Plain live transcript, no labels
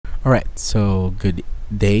All right, so good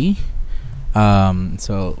day.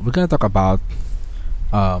 So we're gonna talk about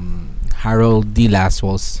Harold D.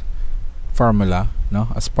 Lasswell's formula,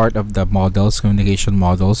 no, as part of the models, communication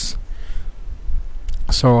models.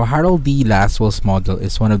 So Harold D. Lasswell's model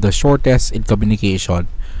is one of the shortest in communication,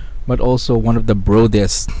 but also one of the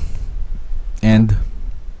broadest and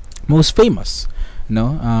most famous.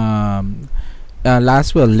 No,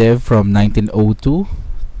 Laswell lived from 1902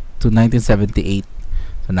 to 1978.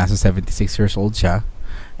 So nasa 76 years old siya,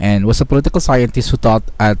 and was a political scientist who taught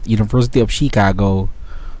at University of Chicago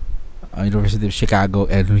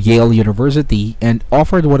and Yale University, and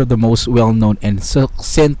offered one of the most well-known and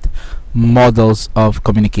succinct models of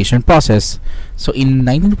communication process. So in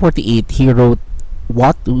 1948, he wrote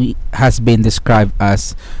has been described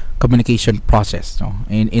as communication process. No?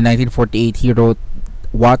 In 1948, he wrote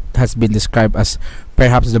what has been described as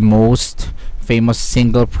perhaps the most famous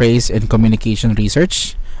single phrase in communication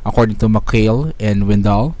research, according to McHale and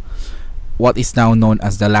Wendell, what is now known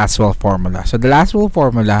as the Lasswell formula. So the Lasswell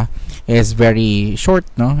formula is very short,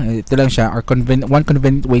 no? Ito lang siya, or one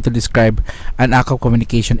convenient way to describe an act of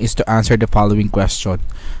communication is to answer the following question.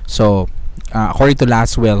 So, according to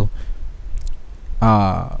Lasswell,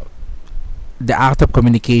 the act of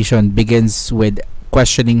communication begins with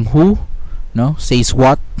questioning who, no, says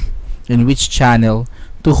what, in which channel,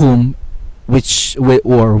 to whom,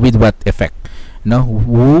 or with what effect. No,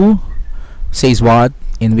 who says what,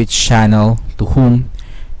 in which channel, to whom,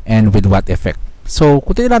 and with what effect. So,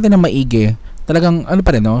 kung tingnan natin na maigi, talagang ano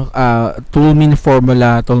pa rin, no? Toulmin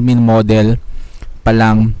formula, Toulmin model pa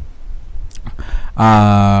lang,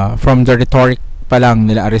 from the rhetoric pa lang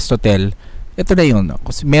nila Aristotle, ito na yun, no?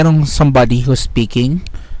 Kasi merong somebody who's speaking,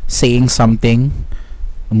 saying something,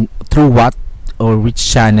 through what or which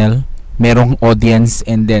channel, merong audience,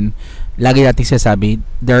 and then lagi natin sinasabi,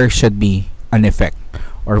 there should be an effect,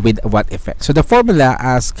 or with what effect. So the formula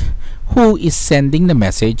asks who is sending the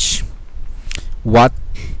message, what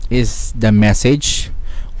is the message,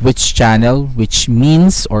 which channel, which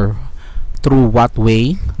means or through what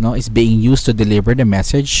way, no, is being used to deliver the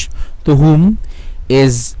message, to whom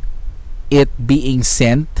is it being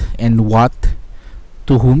sent, and what,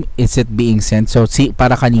 to whom is it being sent. So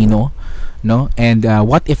para kanino, no, and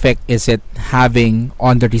what effect is it having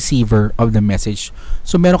on the receiver of the message.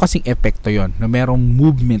 So meron kasing epekto yon, no, merong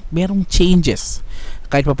movement, merong changes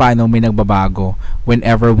kahit pa paano may nagbabago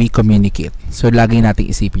whenever we communicate. So lagi nating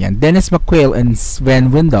isipin yan. Dennis McQuail and Sven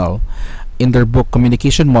Windal, in their book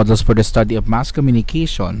Communication Models for the Study of Mass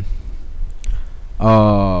Communication,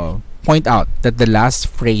 point out that the last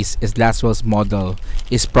phrase is Lasswell's model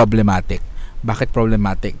is problematic. Bakit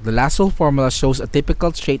problematic? The Lasswell formula shows a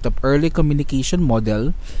typical trait of early communication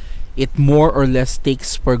model. It more or less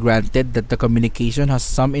takes for granted that the communication has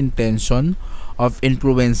some intention of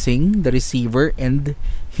influencing the receiver, and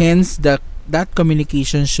hence that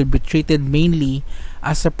communication should be treated mainly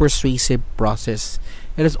as a persuasive process.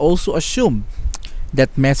 It is also assumed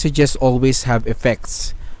that messages always have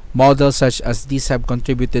effects. Models such as these have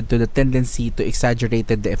contributed to the tendency to exaggerate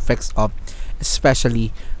the effects of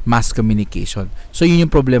especially mass communication. So yun yung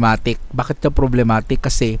problematic. Bakit ito problematic?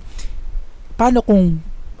 Kasi paano kung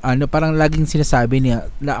parang laging sinasabi niya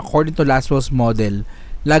na according to Lasswell's model,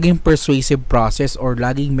 laging persuasive process or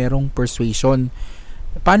laging merong persuasion.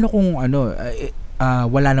 Paano kung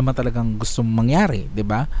wala naman talagang gustong mangyari, 'di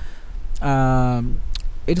ba?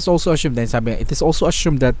 It is also assumed, it is also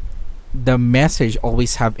assumed that the message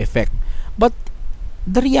always have effect. But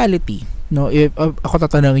the reality, no, if ako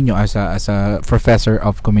tatanungin nyo as a professor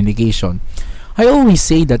of communication, I always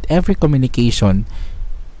say that every communication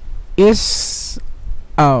is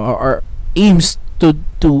or aims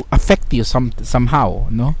to affect you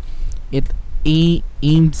somehow, no? It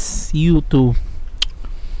aims you to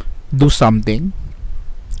do something,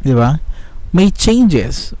 di ba? May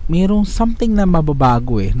changes, mayroong something na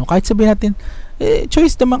mababago no? Kahit sabihin natin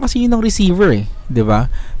choice naman kasi yun ng receiver di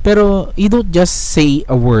ba? Pero you don't just say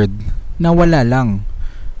a word na wala lang,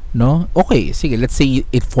 no? Okay, sige, let's say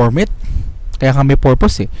inform it. Kaya kami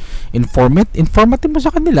purpose informative mo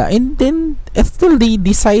sa kanila, and then still they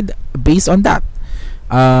decide based on that.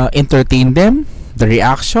 Entertain them, the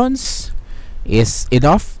reactions is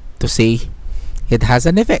enough to say it has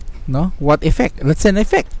an effect, no? What effect? Let's say an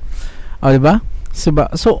effect. Diba?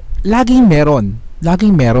 So laging meron.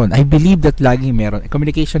 I believe that laging meron.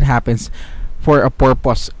 Communication happens for a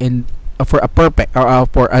purpose and for a purpose or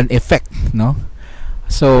for an effect, no?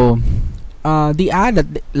 So they add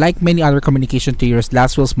that like many other communication theories,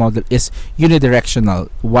 Lasswell's model is unidirectional.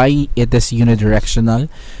 Why it is unidirectional?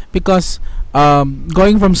 Because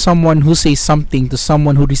going from someone who says something to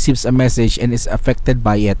someone who receives a message and is affected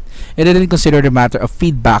by it, it didn't consider the matter of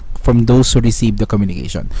feedback from those who receive the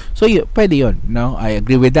communication. So pwede yun, no? I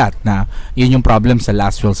agree with that na yun yung problem sa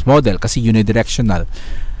Lasswell's model kasi unidirectional.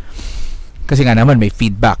 Kasi nga naman may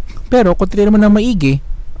feedback. Pero kung tinitin mo na maigi,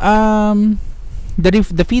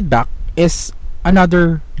 the feedback is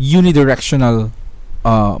another unidirectional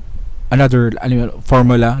another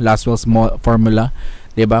formula, Lasswell's formula,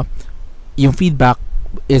 'di ba? Yung feedback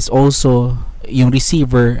is also yung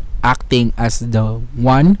receiver acting as the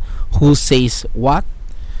one who says what,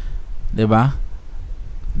 'di ba?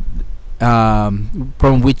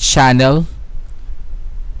 From which channel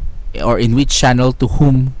or in which channel to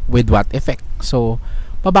whom with what effect. So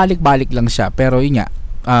pabalik-balik lang siya, pero yun nga,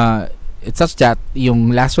 it's such that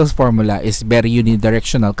yung Lasswell's formula is very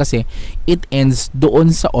unidirectional kasi it ends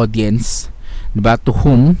doon sa audience, diba, to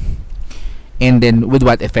whom and then with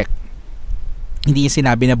what effect. Hindi yung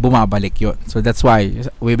sinabi na bumabalik yun. So that's why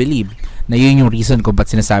we believe na yun yung reason kung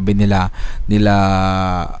ba't sinasabi nila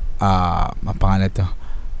ang pangalan to,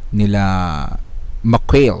 nila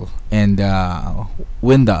McQuail and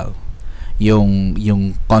Wendell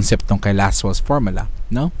yung concept ng kay Lasswell's formula,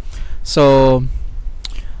 no? So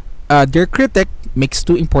their critic makes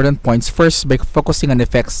two important points. First, by focusing on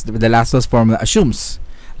effects, the Lasswell's formula assumes,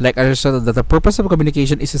 like Aristotle, that the purpose of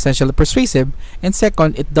communication is essentially persuasive, and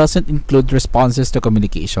second, it doesn't include responses to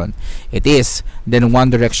communication. It is then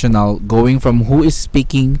one-directional, going from who is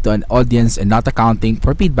speaking to an audience and not accounting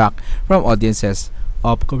for feedback from audiences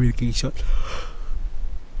of communication.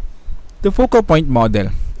 The focal point model.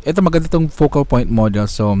 Ito maganda itong focal point model.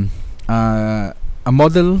 So, a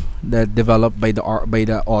model that developed by the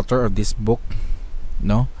author of this book,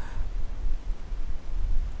 no?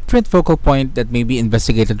 Different focal point that may be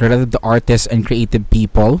investigated relative to artists and creative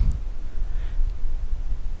people,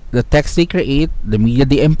 the text they create, the media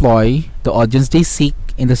they employ, the audience they seek,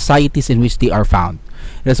 and the societies in which they are found.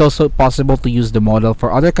 It is also possible to use the model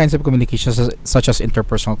for other kinds of communications, such as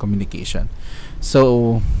interpersonal communication.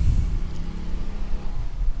 So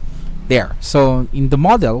there. So in the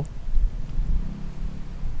model,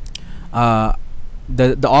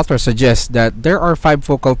 the author suggests that there are 5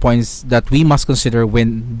 focal points that we must consider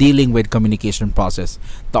when dealing with communication process.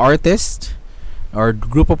 The artist or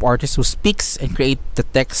group of artists who speaks and create the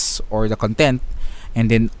text or the content,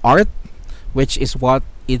 and then art, which is what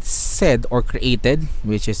it's said or created,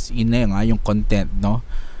 which is yun na yung content, no?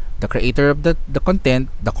 The creator of the content,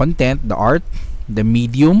 the art, the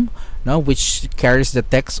medium, no, which carries the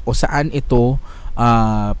text o saan ito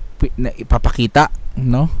ipapakita,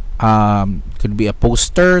 no? Could be a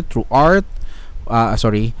poster through art,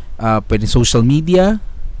 pwede social media,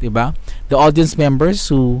 diba? The audience members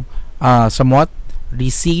who somewhat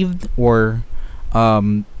received or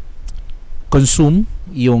consume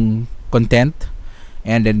yung content,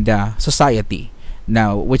 and then the society.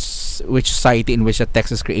 Now, which society in which the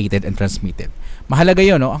text is created and transmitted. Mahalaga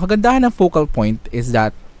yun, no? Ang kagandahan ng focal point is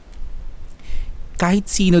that kahit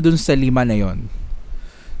sino dun sa 5 na yon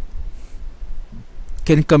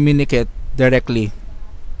can communicate directly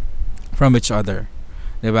from each other,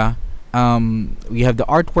 diba? We have the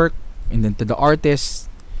artwork, and then to the artist,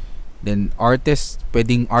 then artist,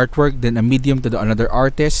 pwedeng artwork, then a medium to another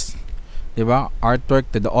artist, diba? Artwork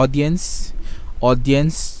to the audience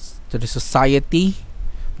to the society.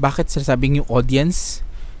 Bakit sinasabing yung audience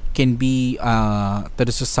can be to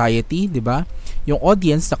the society, diba? Yung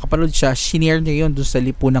audience, nakapanood siya, shinare niya yun dun sa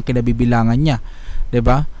lipunang kinabibilangan niya,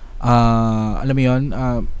 diba? Alam mo yun,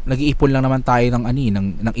 nag-iipon lang naman tayo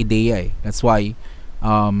ng ideya eh. That's why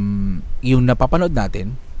yung napapanood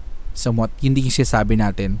natin, somewhat hindi yung sinasabi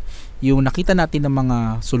natin, yung nakita natin ng mga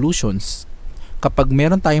solutions, kapag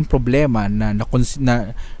meron tayong problema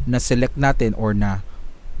na select natin or na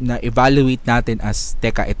evaluate natin as,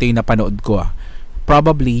 teka, ito yung napanood ko,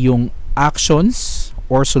 probably yung actions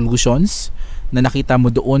or solutions na nakita mo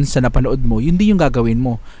doon sa napanood mo, yun din yung gagawin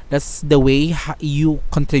mo. That's the way you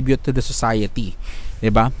contribute to the society,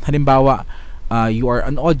 diba? Halimbawa, you are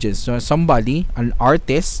an audience, so somebody, an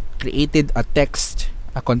artist, created a text,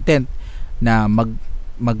 a content na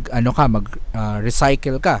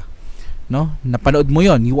recycle ka, no? Napanood mo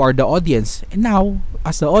yon, you are the audience, and now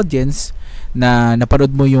as the audience na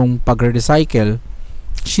napanood mo yung pagre-recycle,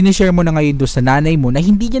 sinishare mo na ngayon doon sa nanay mo na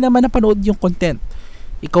hindi niya naman napanood yung content.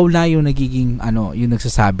 Ikaw na yung nagiging yung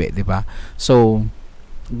nagsasabi, di ba? So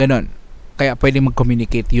ganun, kaya pwedeng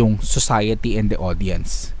mag-communicate yung society and the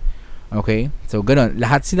audience. Okay, so ganun,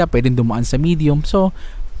 lahat sila pwedeng dumaan sa medium. So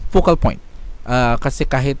focal point, Kasi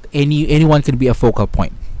kahit anyone can be a focal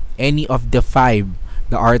point. Any of the five,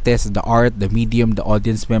 the artist, the art, the medium, the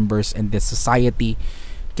audience members, and the society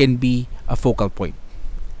can be a focal point.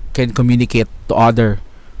 Can communicate to other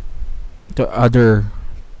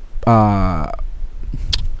uh,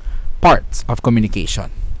 parts of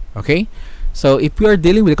communication. Okay? So if we are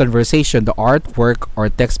dealing with a conversation, the artwork or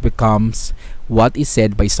text becomes what is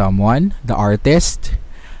said by someone, the artist,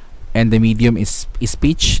 and the medium is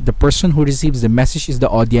speech. The person who receives the message is the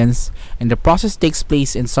audience, and the process takes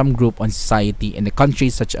place in some group on society in a country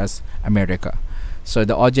such as America. So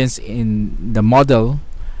the audience in the model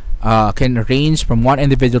can range from one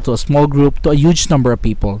individual to a small group to a huge number of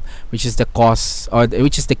people, which is the cause or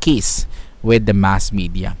which is the case with the mass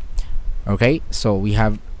media. Okay, so we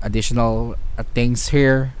have additional things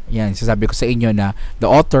here. Yan, sasabi ko sa inyo na the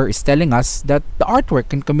author is telling us that the artwork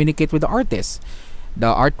can communicate with the artist. The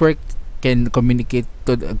artwork can communicate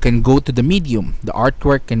can go to the medium. The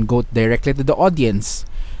artwork can go directly to the audience.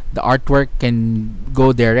 The artwork can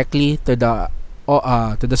go directly to the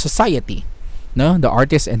society. No, the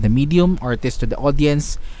artist and the medium, artist to the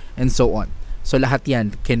audience, and so on. So lahat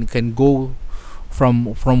yan can go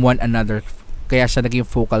from one another. Kaya siya naging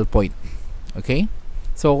focal point. Okay?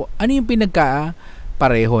 So ano yung pinagka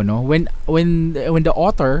pareho, no? When the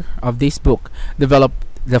author of this book developed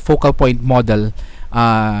the focal point model,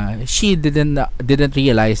 she didn't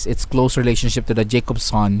realize its close relationship to the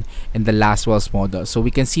Jacobson and the Lasswels model. So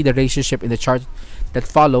we can see the relationship in the chart that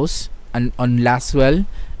follows. And on Laswell,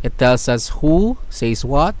 it tells us who says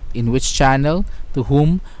what, in which channel, to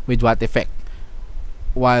whom, with what effect.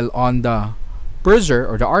 While on the Berger,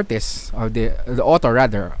 or the artist, or the author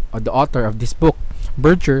rather, or the author of this book,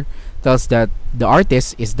 Berger tells that the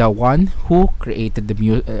artist is the one who created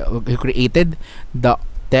who created the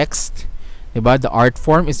text. Diba? The art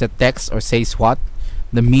form is the text or says what.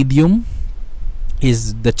 The medium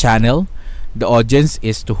is the channel. The audience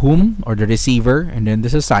is to whom or the receiver, and then the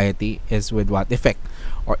society is with what effect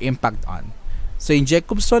or impact on. So in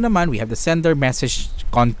Jacobson naman, we have the sender, message,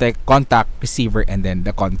 contact, receiver, and then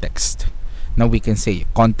the context. Now we can say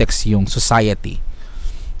context yung society.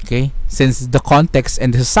 Okay? Since the context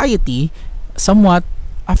and the society somewhat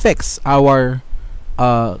affects our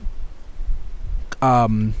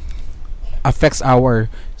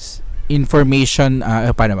information,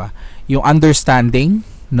 paano ba? Yung understanding,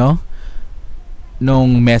 no?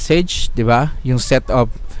 Nung message, 'di ba? Yung set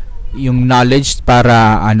of yung knowledge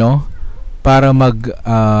para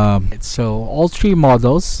so all three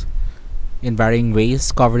models in varying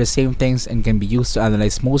ways cover the same things and can be used to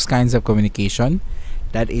analyze most kinds of communication.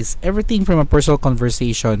 That is everything from a personal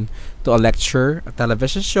conversation to a lecture, a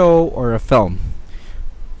television show, or a film.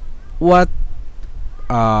 What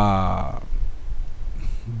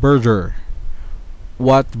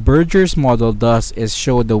Berger's model does is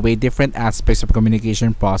show the way different aspects of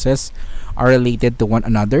communication process are related to one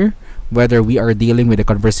another, whether we are dealing with a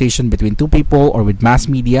conversation between two people or with mass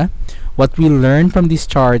media. What we learn from this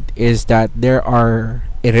chart is that there are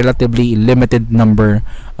a relatively limited number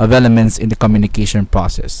of elements in the communication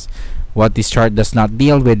process. What this chart does not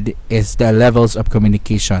deal with is the levels of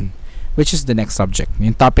communication, which is the next subject.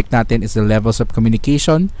 Yung topic natin is the levels of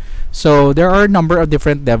communication. So there are a number of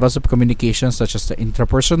different levels of communication, such as the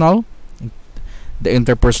interpersonal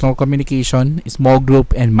communication, small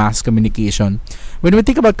group, and mass communication. When we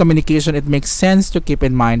think about communication, it makes sense to keep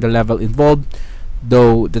in mind the level involved,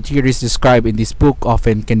 though the theories described in this book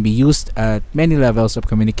often can be used at many levels of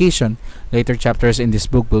communication. Later chapters in this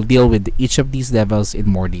book will deal with each of these levels in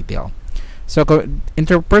more detail. So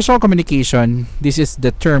interpersonal communication, this is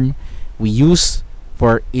the term we use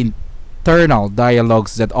for internal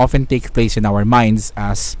dialogues that often take place in our minds.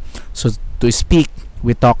 As so to speak,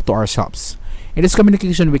 we talk to ourselves. In this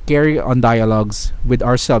communication, we carry on dialogues with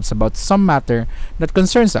ourselves about some matter that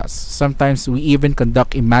concerns us. Sometimes we even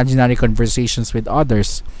conduct imaginary conversations with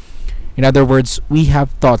others. In other words, we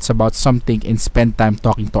have thoughts about something and spend time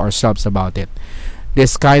talking to ourselves about it.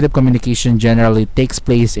 This kind of communication generally takes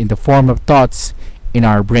place in the form of thoughts in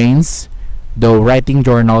our brains, though writing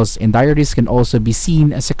journals and diaries can also be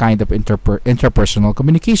seen as a kind of interpersonal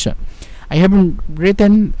communication.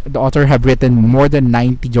 The author have written more than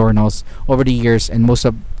 90 journals over the years, and most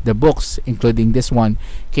of the books, including this one,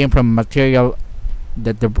 came from material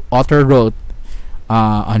that the author wrote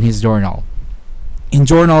on his journal. In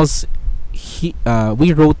journals,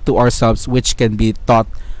 we wrote to ourselves, which can be thought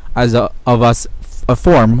as a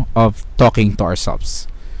form of talking to ourselves.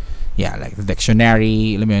 Yeah, like the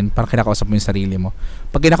dictionary, alam mo yun, parang kinakausap mo yung sarili mo.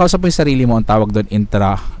 Pag kinakausap mo yung sarili mo, ang tawag doon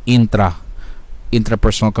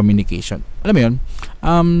intrapersonal communication. Alam mo yun,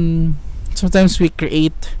 sometimes we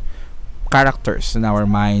create characters in our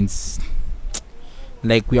minds,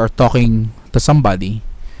 like we are talking to somebody,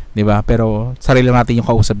 'di ba? Pero sarili lang natin yung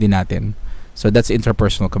kausap din natin. So that's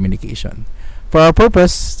interpersonal communication. For our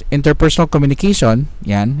purpose, interpersonal communication,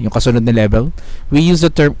 yan, yung kasunod na level, we use the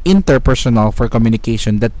term interpersonal for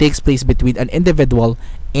communication that takes place between an individual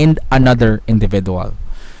and another individual.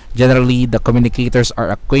 Generally, the communicators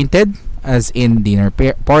are acquainted, as in dinner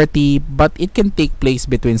party, but it can take place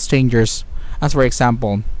between strangers, as for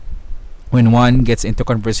example, when one gets into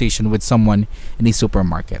conversation with someone in a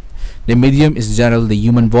supermarket. The medium is generally the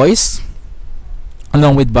human voice,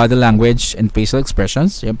 along with body language and facial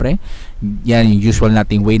expressions. Siyempre, yan yung usual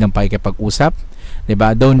nating way ng pakikipag-usap.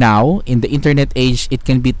 Diba? Though now, in the internet age, it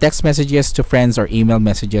can be text messages to friends or email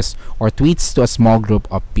messages or tweets to a small group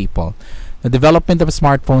of people. The development of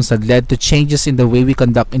smartphones had led to changes in the way we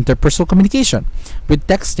conduct interpersonal communication, with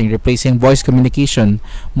texting replacing voice communication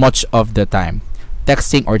much of the time.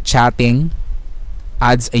 Texting or chatting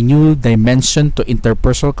adds a new dimension to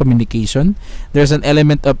interpersonal communication. There's an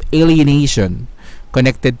element of alienation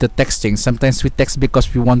connected to texting. Sometimes we text because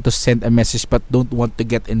we want to send a message but don't want to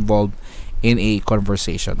get involved in a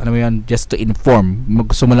conversation. Ano mo yun? Just to inform.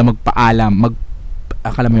 Gusto mo lang magpaalam.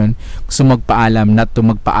 Akala mo yun? Gusto mo magpaalam, not to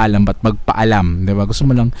magpaalam but magpaalam. Diba? Gusto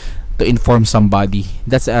mo lang to inform somebody.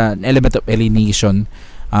 That's an element of alienation.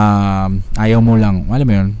 Ayaw mo lang, alam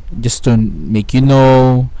mo yun, just to make you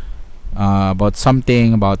know about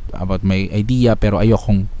something, about my idea, pero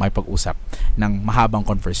ayokong may pag-usap ng mahabang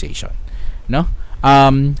conversation, no?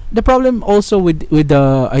 The problem also with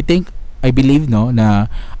the I believe na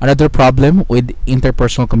another problem with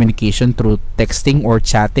interpersonal communication through texting or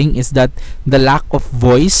chatting is that the lack of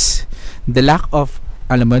voice, the lack of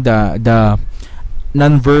the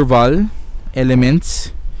non-verbal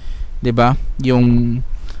elements, 'di ba? Yung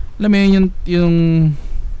alam mo yun, yung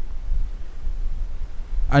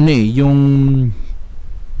yung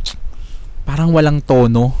parang walang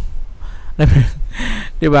tono.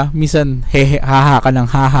 'Di ba? Minsan haha ka ng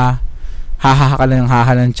haha ka lang ng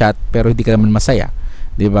haha ng chat pero hindi ka naman masaya.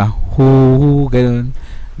 'Di ba? Ganun.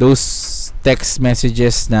 Those text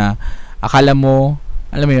messages na akala mo,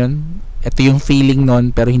 alam mo yun, ito yung feeling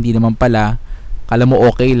nun pero hindi naman pala. Akala mo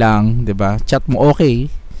okay lang, 'di ba? Chat mo okay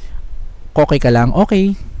ka lang,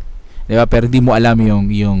 okay. 'Di ba? Pero hindi mo alam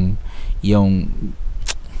yung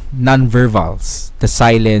non-verbals, the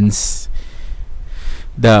silence,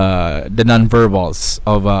 the non-verbals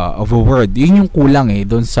of a word. Yun yung kulang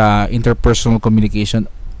doon sa interpersonal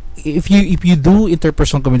communication. If you do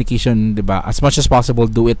interpersonal communication, 'di ba? As much as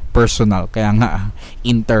possible do it personal. Kaya nga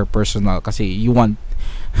interpersonal kasi you want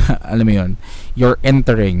alam mo yun, you're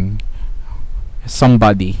entering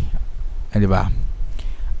somebody, 'di ba?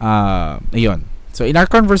 Ayun. So in our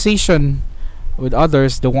conversation with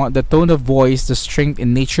others, the tone of voice, the strength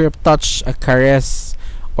and nature of touch, a caress,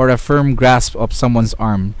 or a firm grasp of someone's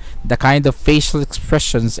arm, the kind of facial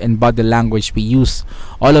expressions and body language we use,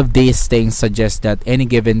 all of these things suggest that any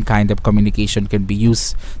given kind of communication can be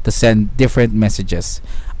used to send different messages.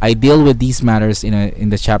 I deal with these matters in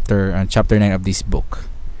the chapter 9 of this book.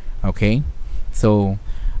 Okay, so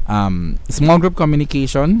small group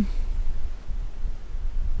communication.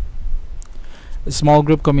 Small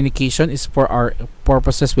group communication is, for our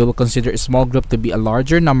purposes, we will consider a small group to be a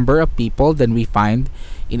larger number of people than we find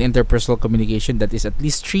in interpersonal communication. That is at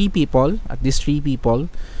least 3 people.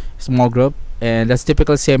 Small group. And that's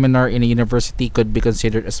typical seminar in a university could be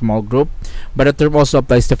considered a small group. But the term also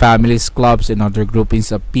applies to families, clubs, and other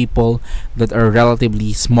groupings of people that are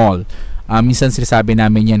relatively small. Minsan sinasabi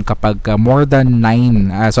namin yan kapag more than 9,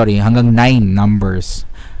 hanggang 9 numbers,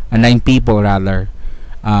 9 people rather.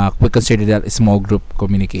 We consider that a small group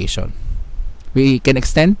communication. We can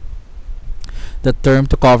extend the term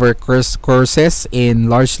to cover courses in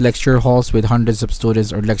large lecture halls with hundreds of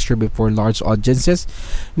students or lecture before large audiences.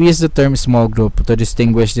 We use the term small group to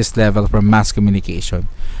distinguish this level from mass communication,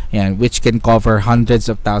 which can cover hundreds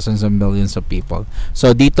of thousands of millions of people.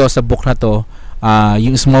 So dito sa book na to,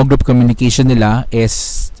 yung small group communication nila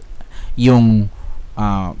is yung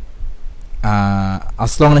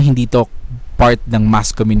as long na hindi to part ng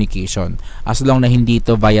mass communication, as long na hindi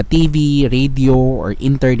to via TV, radio, or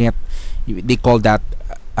internet, they call that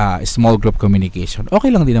small group communication.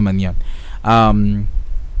 Okay lang din naman yan.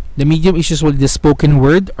 The medium is usually the spoken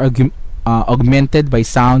word, augmented by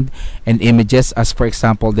sound and images, as for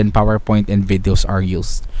example, then PowerPoint and videos are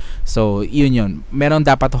used. So, yun. Meron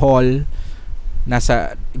dapat hall,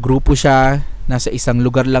 nasa grupo siya, nasa isang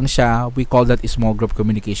lugar lang siya, we call that small group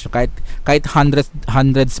communication. Kahit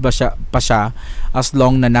hundreds pa siya, as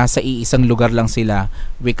long na nasa isang lugar lang sila,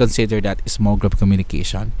 we consider that small group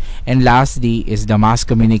communication. And lastly is the mass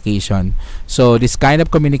communication. So this kind of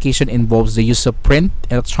communication involves the use of print,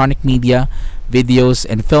 electronic media, videos,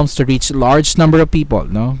 and films to reach large number of people,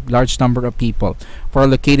 large number of people who are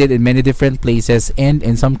located in many different places, and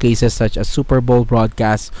in some cases such as Super Bowl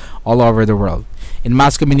broadcasts all over the world. In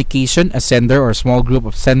mass communication, a sender or small group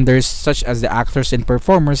of senders, such as the actors and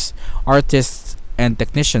performers, artists, and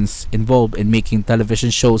technicians involved in making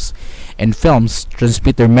television shows and films,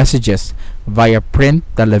 transmit their messages via print,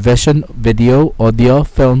 television, video, audio,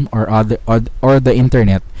 film, or the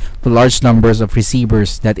internet to large numbers of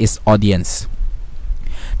receivers, that is, audience.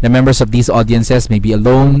 The members of these audiences may be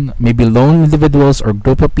lone individuals or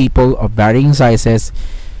group of people of varying sizes.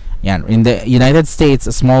 In the United States,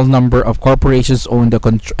 a small number of corporations own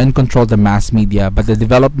and control the mass media, but the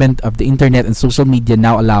development of the internet and social media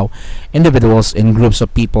now allow individuals and groups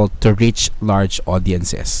of people to reach large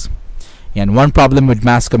audiences. One problem with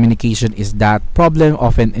mass communication is that people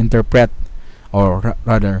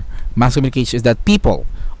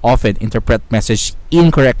often interpret message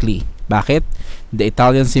incorrectly. Bakit? The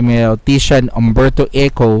Italian semiotician Umberto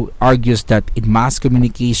Eco argues that in mass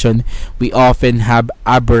communication, we often have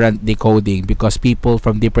aberrant decoding because people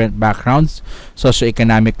from different backgrounds,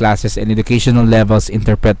 socioeconomic classes, and educational levels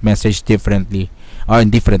interpret message differently or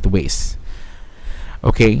in different ways.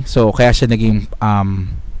 Okay, so kaya siya naging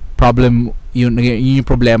problem, yung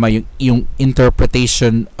problema, yung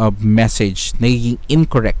interpretation of message naging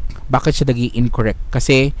incorrect. Bakit siya naging incorrect?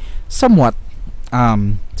 Kasi somewhat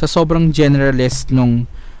sa sobrang generalist nung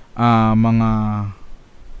mga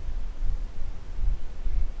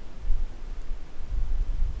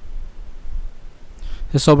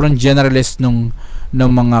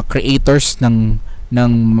mga creators ng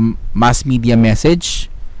mass media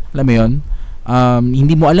message, alam mo yun,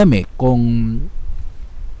 hindi mo alam kung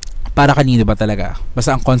para kanino ba talaga.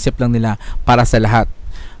 Basta ang concept lang nila para sa lahat.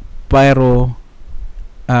 Pero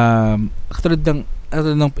katulad ng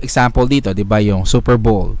example dito, 'di ba, yung Super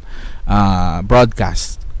Bowl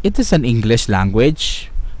broadcast, it is an English language.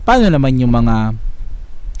 Paano naman yung mga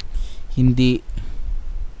hindi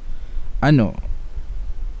paano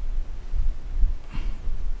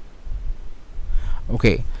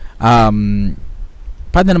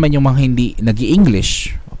naman yung mga hindi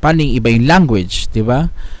nag-i-English? Paano yung iba yung language, 'di ba?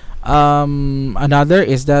 Another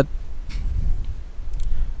is that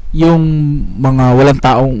yung mga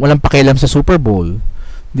walang pakialam sa Super Bowl,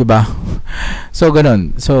 'di ba? So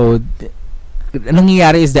ganun. So anong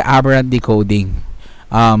nangyayari is the aberrant decoding.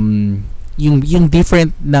 Yung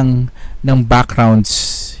different ng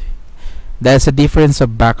backgrounds, dahil sa difference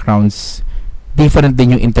of backgrounds, different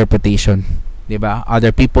din yung interpretation, 'di ba?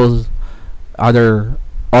 Other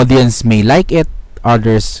audience may like it,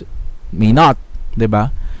 others may not, 'di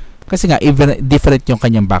ba? Kasi nga even different yung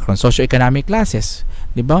kanyang background, socio-economic classes,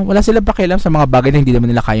 'di ba? Wala silang pakialam sa mga bagay na hindi naman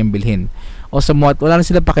nila kayang bilhin. O somewhat wala rin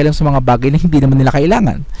silang pakialam sa mga bagay na hindi naman nila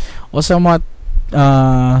kailangan. O somewhat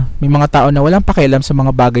may mga tao na walang pakialam sa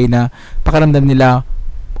mga bagay na pakiramdam nila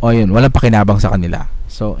walang pakinabang sa kanila.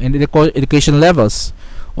 So in the education levels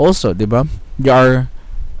also, 'di ba? There are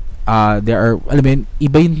alam mo yun,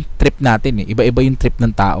 iba yung trip natin iba-iba yung trip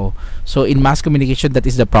ng tao. So in mass communication, that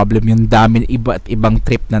is the problem, yung dami iba't ibang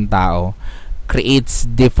trip ng tao creates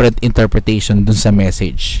different interpretation dun sa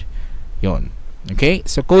message. Yun. Okay?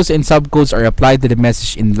 So codes and subcodes are applied to the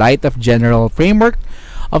message in light of general framework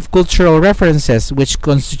of cultural references which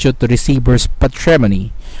constitute the receiver's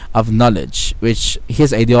patrimony of knowledge, which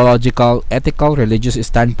his ideological, ethical, religious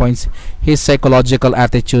standpoints, his psychological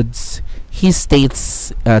attitudes, his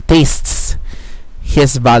tastes,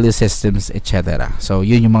 his value systems, etc. So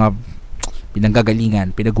yun yung mga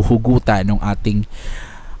pinanggagalingan, pinaghuhugutan ng ating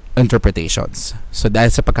interpretations. So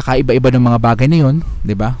dahil sa pagkakaiba-iba ng mga bagay na yun,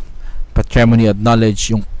 'di ba? Patrimony of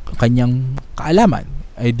knowledge, yung kanyang kaalaman,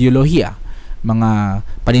 ideolohiya, mga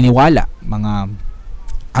paniniwala, mga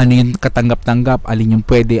ano yung katanggap-tanggap, alin yung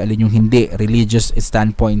pwede, alin yung hindi, religious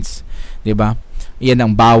standpoints, 'di ba? Yan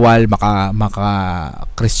ang bawal, maka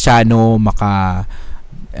Kristiyano,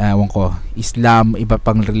 Islam, iba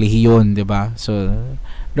pang relihiyon, 'di ba? So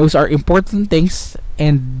those are important things,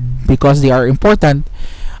 and because they are important,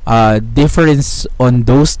 difference on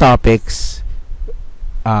those topics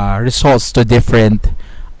results to different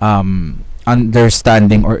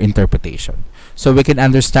understanding or interpretation. so we can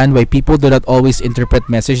understand why people do not always interpret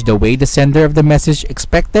message the way the sender of the message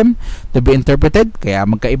expect them to be interpreted. Kaya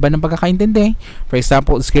magkaiba ng pagkakaintindi. For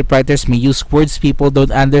example, scriptwriters may use words people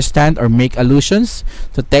don't understand or make allusions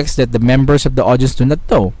to text that the members of the audience do not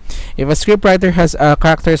know. If a scriptwriter has a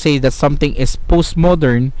character say that something is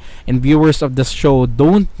postmodern and viewers of the show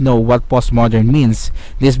don't know what postmodern means,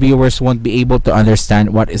 these viewers won't be able to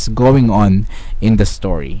understand what is going on in the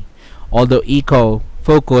story. Although Eco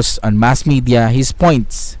focused on mass media, his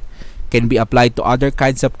points can be applied to other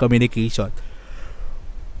kinds of communication.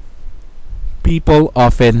 People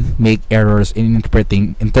often make errors in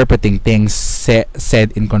interpreting things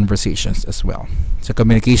said in conversations as well. So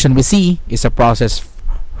communication, we see, is a process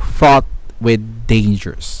fraught with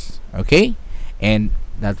dangers. Okay? And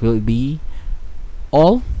that will be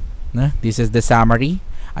all. This is the summary.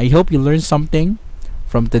 I hope you learned something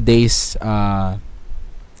from today's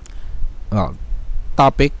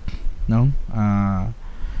topic. No,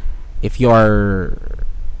 if you are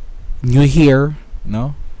new here,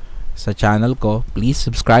 no, sa channel ko, please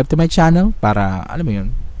subscribe to my channel para alam mo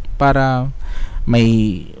yun, para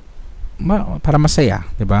para masaya,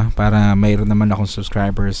 'di ba? Para mayroon naman akong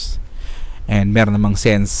subscribers and meron namang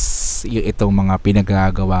sense itong mga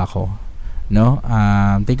pinagagawa ko, no?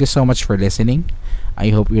 Thank you so much for listening. I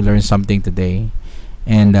hope you learned something today,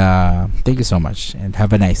 and thank you so much and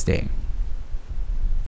have a nice day.